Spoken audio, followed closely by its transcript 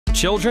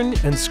Children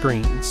and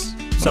screens.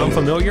 Sound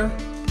familiar?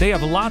 They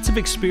have lots of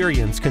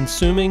experience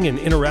consuming and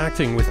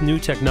interacting with new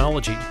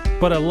technology,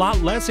 but a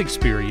lot less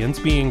experience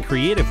being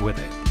creative with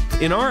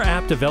it. In our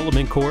app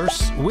development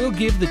course, we'll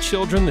give the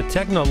children the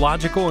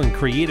technological and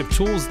creative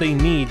tools they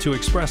need to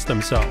express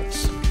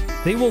themselves.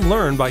 They will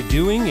learn by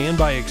doing and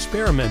by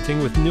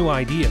experimenting with new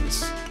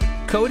ideas.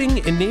 Coding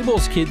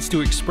enables kids to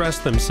express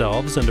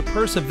themselves and to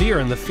persevere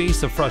in the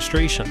face of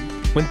frustration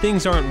when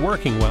things aren't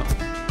working well.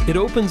 It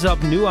opens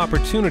up new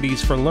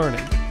opportunities for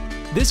learning.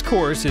 This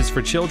course is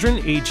for children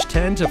aged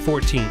 10 to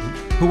 14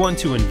 who want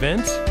to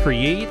invent,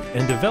 create,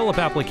 and develop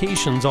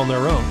applications on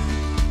their own.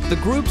 The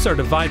groups are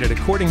divided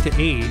according to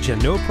age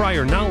and no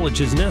prior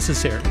knowledge is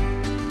necessary.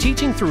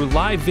 Teaching through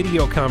live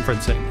video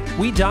conferencing,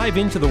 we dive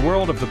into the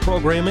world of the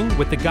programming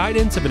with the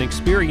guidance of an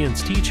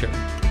experienced teacher.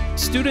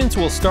 Students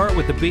will start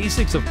with the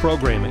basics of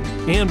programming,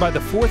 and by the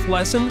 4th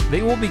lesson,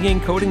 they will begin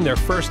coding their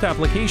first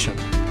application.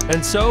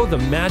 And so the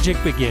magic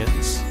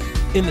begins.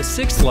 In the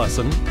 6th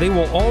lesson, they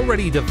will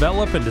already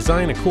develop and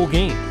design a cool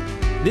game.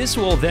 This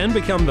will then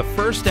become the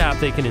first app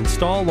they can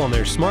install on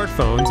their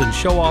smartphones and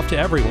show off to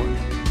everyone.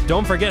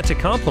 Don't forget to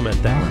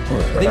compliment them.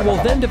 They will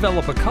then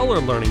develop a color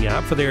learning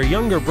app for their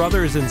younger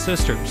brothers and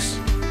sisters.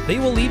 They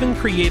will even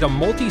create a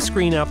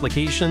multi-screen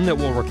application that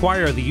will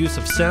require the use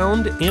of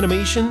sound,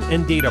 animation,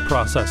 and data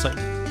processing.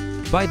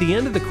 By the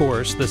end of the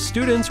course, the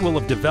students will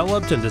have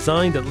developed and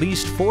designed at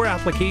least 4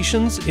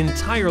 applications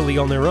entirely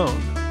on their own.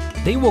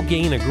 They will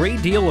gain a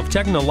great deal of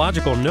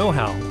technological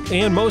know-how,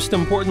 and most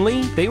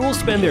importantly, they will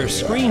spend their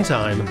screen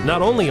time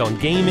not only on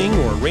gaming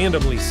or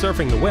randomly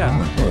surfing the web,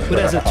 but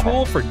as a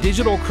tool for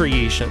digital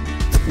creation.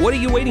 What are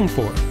you waiting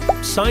for?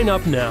 Sign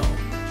up now.